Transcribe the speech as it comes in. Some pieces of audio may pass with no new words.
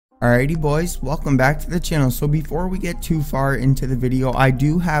Alrighty boys, welcome back to the channel. So before we get too far into the video, I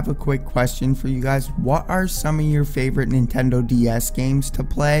do have a quick question for you guys. What are some of your favorite Nintendo DS games to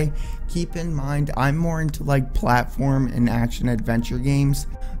play? Keep in mind, I'm more into like platform and action adventure games.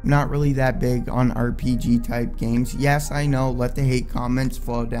 I'm not really that big on RPG type games. Yes, I know, let the hate comments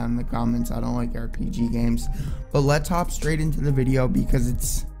flow down in the comments. I don't like RPG games. But let's hop straight into the video because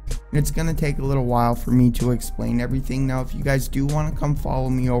it's gonna take a little while for me to explain everything. Now, if you guys do want to come follow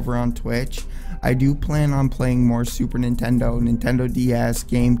me over on Twitch, I do plan on playing more Super Nintendo, Nintendo DS,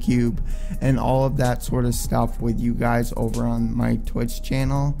 GameCube, and all of that sort of stuff with you guys over on my Twitch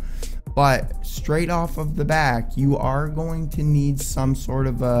channel. But straight off of the back, you are going to need some sort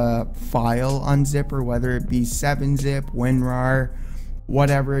of a file unzipper, whether it be 7-zip, WinRAR,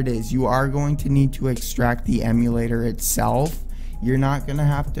 whatever it is. You are going to need to extract the emulator itself. You're not going to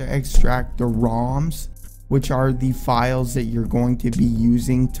have to extract the ROMs, which are the files that you're going to be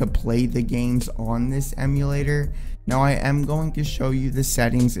using to play the games on this emulator. Now, I am going to show you the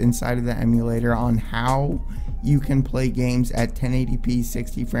settings inside of the emulator on how you can play games at 1080p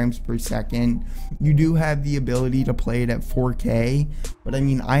 60 frames per second. You do have the ability to play it at 4K, but I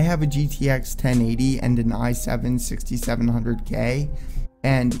mean, I have a GTX 1080 and an i7 6700K,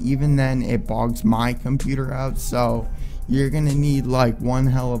 and even then it bogs my computer out, so you're gonna need like one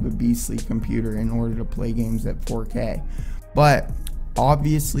hell of a beastly computer in order to play games at 4K. But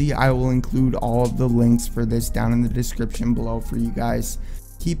obviously I will include all of the links for this down in the description below for you guys.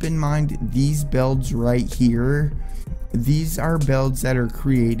 Keep in mind, these builds right here, these are builds that are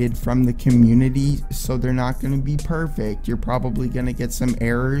created from the community, so they're not going to be perfect. You're probably going to get some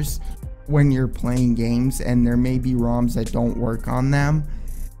errors when you're playing games, and there may be ROMs that don't work on them.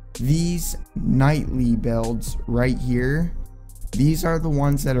 These nightly builds right here, these are the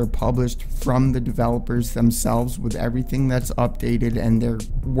ones that are published from the developers themselves with everything that's updated and they're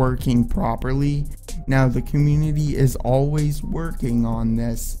working properly. Now, the community is always working on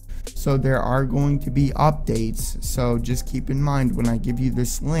this, so there are going to be updates. So just keep in mind when I give you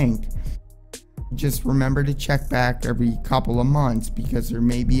this link, just remember to check back every couple of months because there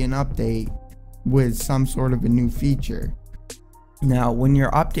may be an update with some sort of a new feature. Now, when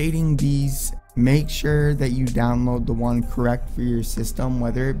you're updating these, make sure that you download the one correct for your system,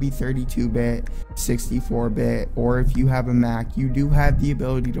 whether it be 32-bit, 64-bit, or if you have a Mac. You do have the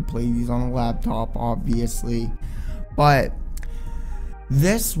ability to play these on a laptop, obviously. But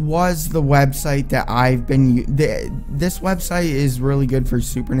this was the website that I've been this website is really good for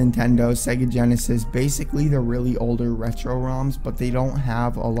Super Nintendo, Sega Genesis, basically the really older retro ROMs, but they don't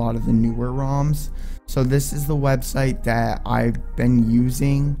have a lot of the newer ROMs. So this is the website that I've been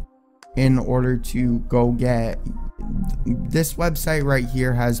using in order to go get. This website right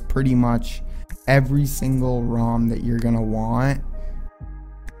here has pretty much every single ROM that you're gonna want.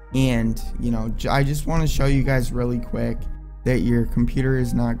 And you know, I just want to show you guys really quick that your computer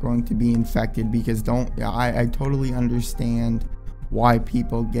is not going to be infected, because I totally understand why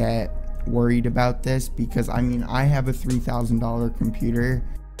people get worried about this, because I mean, I have a $3,000 computer.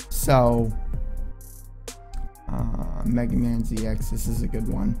 So Mega Man ZX, this is a good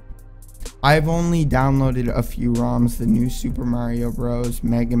one. I've only downloaded a few ROMs, the new Super Mario Bros,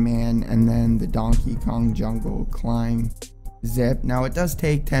 Mega Man, and then the Donkey Kong Jungle Climb zip. Now, it does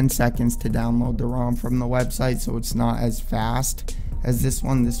take 10 seconds to download the ROM from the website, so it's not as fast as this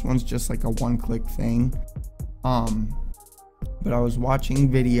one. This one's just like a one-click thing. But I was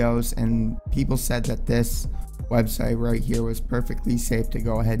watching videos and people said that this website right here was perfectly safe to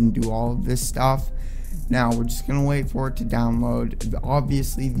go ahead and do all of this stuff. Now, we're just gonna wait for it to download.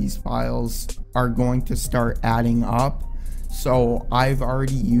 Obviously, these files are going to start adding up. So I've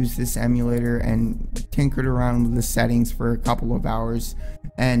already used this emulator and tinkered around with the settings for a couple of hours.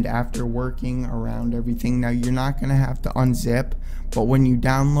 And after working around everything, now you're not gonna have to unzip, but when you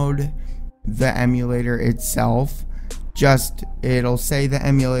download the emulator itself, it'll say the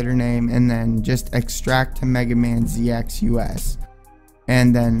emulator name and then just extract to Mega Man ZX US.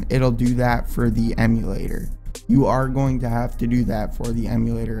 And then it'll do that for the emulator. You are going to have to do that for the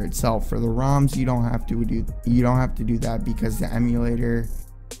emulator itself. For the ROMs, you don't have to do that because the emulator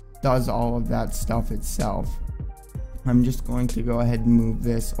does all of that stuff itself. I'm just going to go ahead and move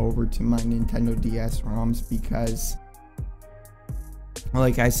this over to my Nintendo DS ROMs because,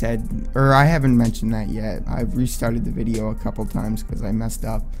 like I said, or I haven't mentioned that yet, I've restarted the video a couple times because I messed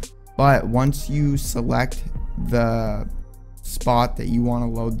up. But once you select the spot that you want to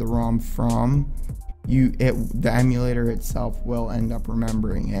load the ROM from, the emulator itself will end up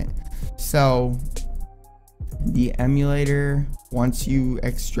remembering it. So the emulator, once you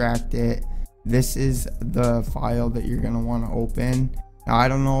extract it, this is the file that you're going to want to open. Now, I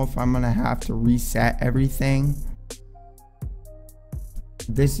don't know if I'm gonna have to reset everything.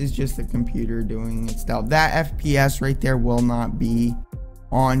 This is just the computer doing its stuff. That FPS right there will not be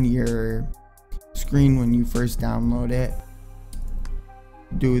on your screen when you first download it.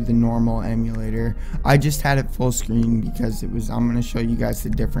 Do the normal emulator. I just had it full screen because it was, I'm going to show you guys the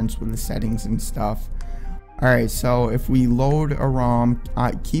difference with the settings and stuff. Alright, so if we load a ROM,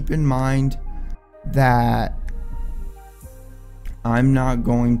 keep in mind that I'm not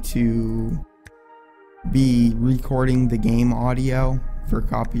going to be recording the game audio for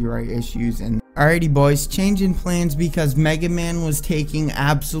copyright issues. And alrighty boys, changing plans because Mega Man was taking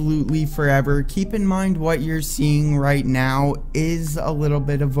absolutely forever. Keep in mind what you're seeing right now is a little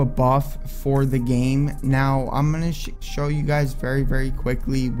bit of a buff for the game. Now I'm gonna show you guys very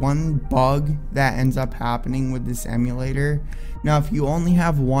quickly one bug that ends up happening with this emulator. Now if you only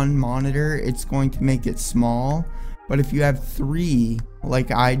have one monitor, it's going to make it small, but if you have three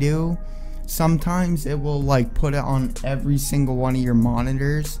like I do, sometimes it will like put it on every single one of your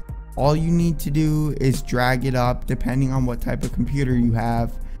monitors. All you need to do is drag it up depending on what type of computer you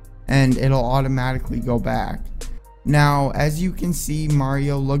have, and it'll automatically go back. Now as you can see,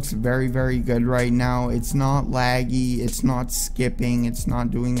 Mario looks very good right now. It's not laggy, it's not skipping, it's not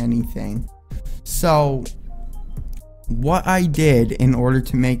doing anything. So what I did in order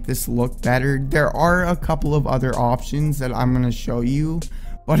to make this look better, there are a couple of other options that I'm going to show you,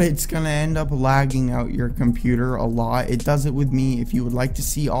 but it's going to end up lagging out your computer a lot. It does it with me. If you would like to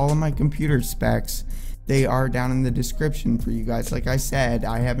see all of my computer specs, they are down in the description for you guys. Like I said,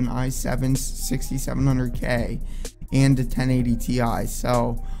 I have an i7 6700K and a 1080 Ti.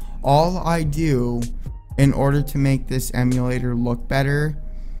 So all I do in order to make this emulator look better,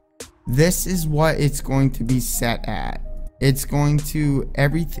 this is what it's going to be set at. It's going to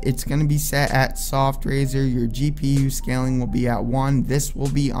be set at soft razor. Your GPU scaling will be at 1. This will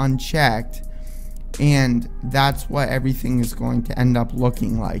be unchecked, and that's what everything is going to end up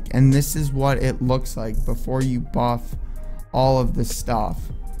looking like. And this is what it looks like before you buff all of the stuff.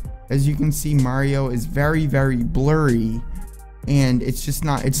 As you can see, Mario is very blurry, and it's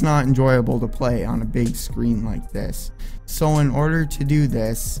not enjoyable to play on a big screen like this. So in order to do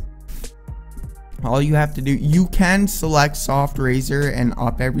this, all you have to do, you can select soft razor and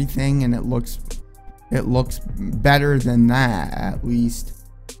up everything, and it looks better than that, at least.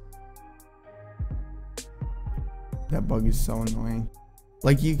 That bug is so annoying.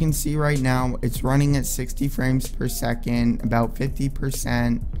 Like you can see right now, it's running at 60 frames per second, about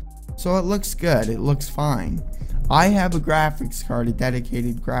 50%. So it looks good, it looks fine. I have a graphics card, a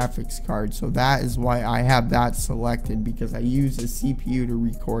dedicated graphics card, so that is why I have that selected, because I use a CPU to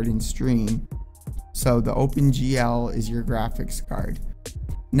record and stream. So the OpenGL is your graphics card.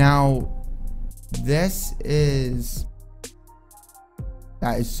 Now, that is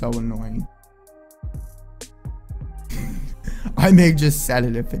so annoying. I may just set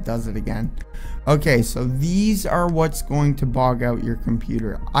it if it does it again. Okay, so these are what's going to bog out your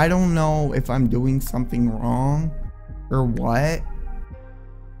computer. I don't know if I'm doing something wrong or what,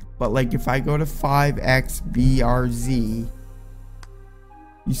 but like if I go to 5xBRZ,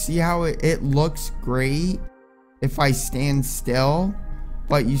 you see how it looks great if I stand still,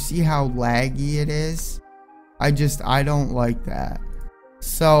 but you see how laggy it is? I don't like that.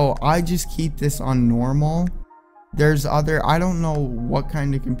 So I just keep this on normal. There's I don't know what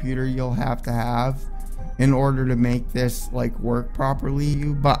kind of computer you'll have to have in order to make this like work properly,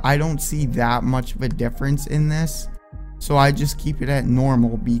 but I don't see that much of a difference in this. So I just keep it at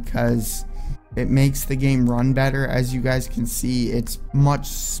normal because it makes the game run better. As you guys can see, it's much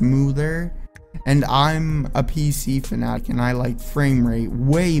smoother, and I'm a PC fanatic and I like frame rate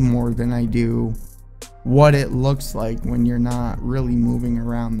way more than I do what it looks like when you're not really moving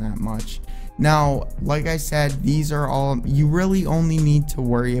around that much. Now, like I said, these are all, you really only need to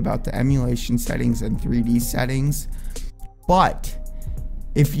worry about the emulation settings and 3D settings, but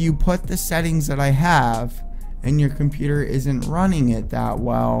if you put the settings that I have and your computer isn't running it that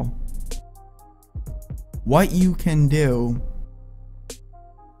well, what you can do,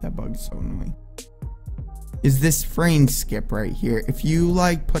 that bug's so annoying, is this frame skip right here. If you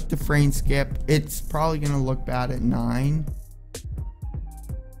like put the frame skip, it's probably gonna look bad at 9.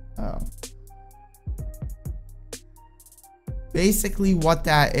 Oh. Basically what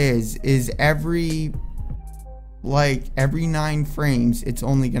that is every 9 frames, it's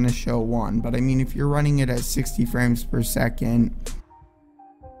only gonna show 1. But I mean, if you're running it at 60 frames per second,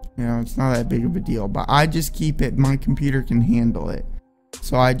 you know, it's not that big of a deal. But I just keep it, my computer can handle it,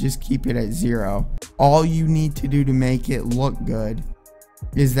 so I just keep it at 0. All you need to do to make it look good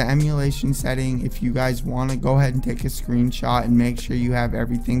is the emulation setting. If you guys want to go ahead and take a screenshot and make sure you have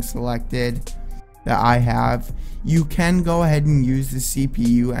everything selected that I have, you can go ahead and use the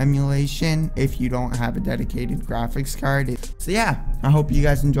CPU emulation if you don't have a dedicated graphics card. So yeah, I hope you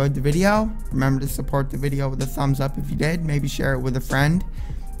guys enjoyed the video. Remember to support the video with a thumbs up if you did. Maybe share it with a friend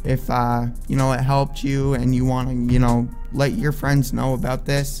if you know, it helped you and you want to, you know, let your friends know about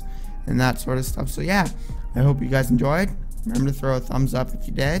this and that sort of stuff. So yeah, I hope you guys enjoyed. Remember to throw a thumbs up if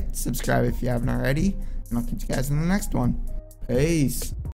you did, subscribe if you haven't already, and I'll catch you guys in the next one. Peace.